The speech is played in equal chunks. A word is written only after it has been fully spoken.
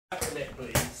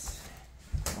please.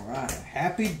 Alright,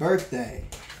 happy birthday.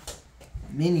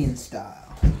 Minion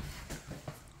style.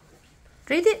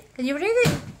 Read it. Can you read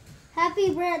it? Happy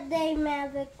birthday,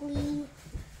 Maverick.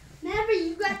 Maverick,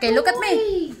 you got Okay, look at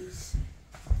me. toys.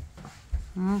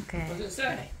 Okay. What does it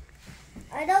say?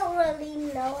 I don't really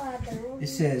know how to read. It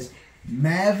says,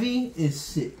 Mavi is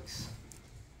 6.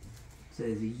 It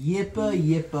says, Yippa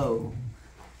Yippo.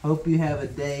 Hope you have a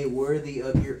day worthy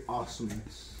of your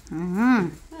awesomeness. Mm-hmm.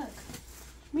 Look,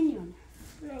 Minion.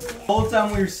 The whole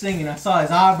time we were singing, I saw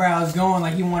his eyebrows going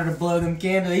like he wanted to blow them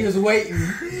candles. He was waiting.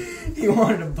 He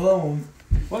wanted to blow them.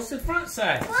 What's the front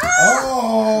say?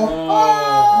 Oh!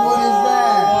 What is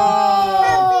that?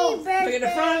 Happy birthday. Look at the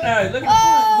front though. Look at the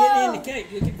front. Get in the cake.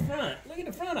 Look at the front. Look at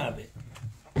the front of it.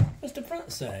 What's the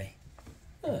front say?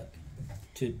 Look.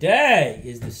 Today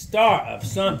is the start of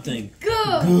something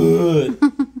good.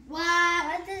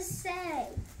 What does it say?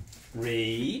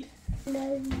 Read.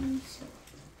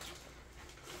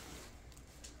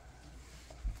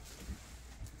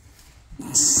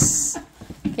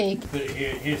 Cake. Put it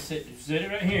here. Here, sit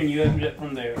it right here, and you open it up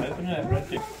from there. Open it up right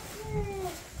there.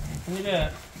 Open it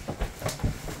up.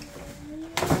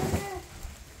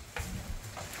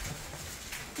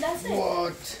 That's it.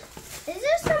 What? Is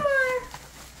there some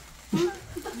more?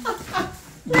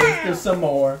 There's some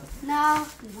more. No,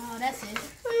 that's it.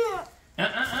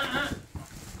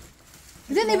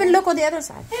 You didn't even look on the other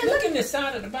side. Hey, look in the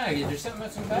side of the bag. Is there something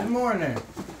else in the There's bag? more in there.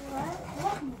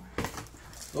 What more?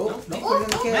 Oh, don't put it in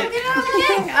the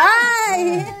cake.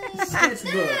 Ay!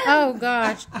 Sketchbook. Oh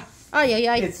gosh. Oh yeah,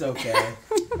 yeah. It's okay.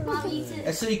 Mommy eats it.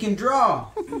 That's so you can draw.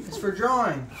 It's for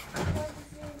drawing.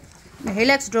 He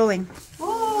likes drawing.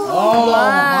 Oh, Wow.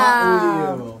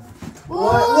 Hot Wheel.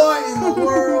 What in the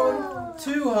world?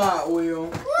 2 Hot Wheel.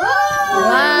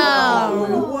 Wow.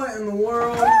 What in the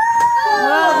world? Wow.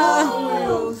 Hot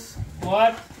Wheels.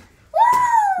 What?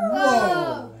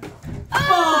 Whoa. 5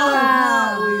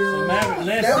 Hot So Wheels. Maverick,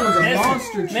 listen. That was a listen.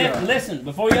 monster Maverick, truck. listen.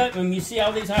 Before you open them, you see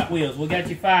all these Hot Wheels. We got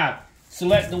you 5.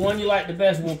 Select the one you like the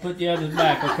best. We'll put the others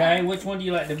back. Okay? Which one do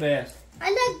you like the best? I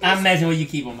like this. I'm messing with you.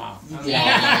 Keep them all.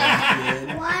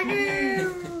 Yeah. Water.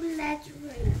 Let's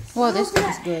race. Well, this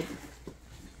is good.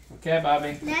 Okay,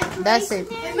 Bobby. That's it.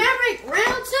 Hey, Maverick,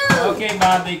 round 2. Okay,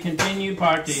 Bobby. Continue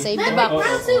party. Save the Maverick, box.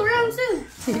 round 2, round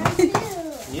 2. Round 2.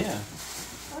 Yeah.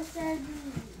 What's that?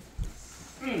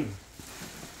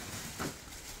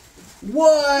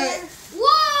 What?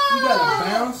 Whoa! You got a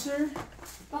bouncer?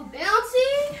 A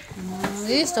bouncy?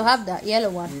 We used to have that yellow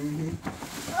one.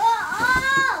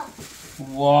 Oh!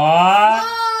 What?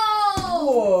 Whoa!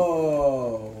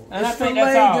 Whoa. And I It's think for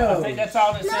that's all. I Legos. think that's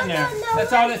all that's No, in there. no, no,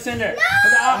 That's all that's in there.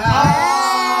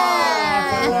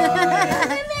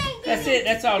 Ah. That's it.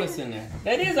 That's all that's in there.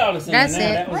 That is all that's in That's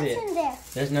there. Now, it. that was What's it. in there?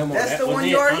 There's no more. That's That the was one it,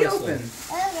 you already honestly. opened.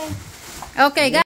 Okay. Okay, guys.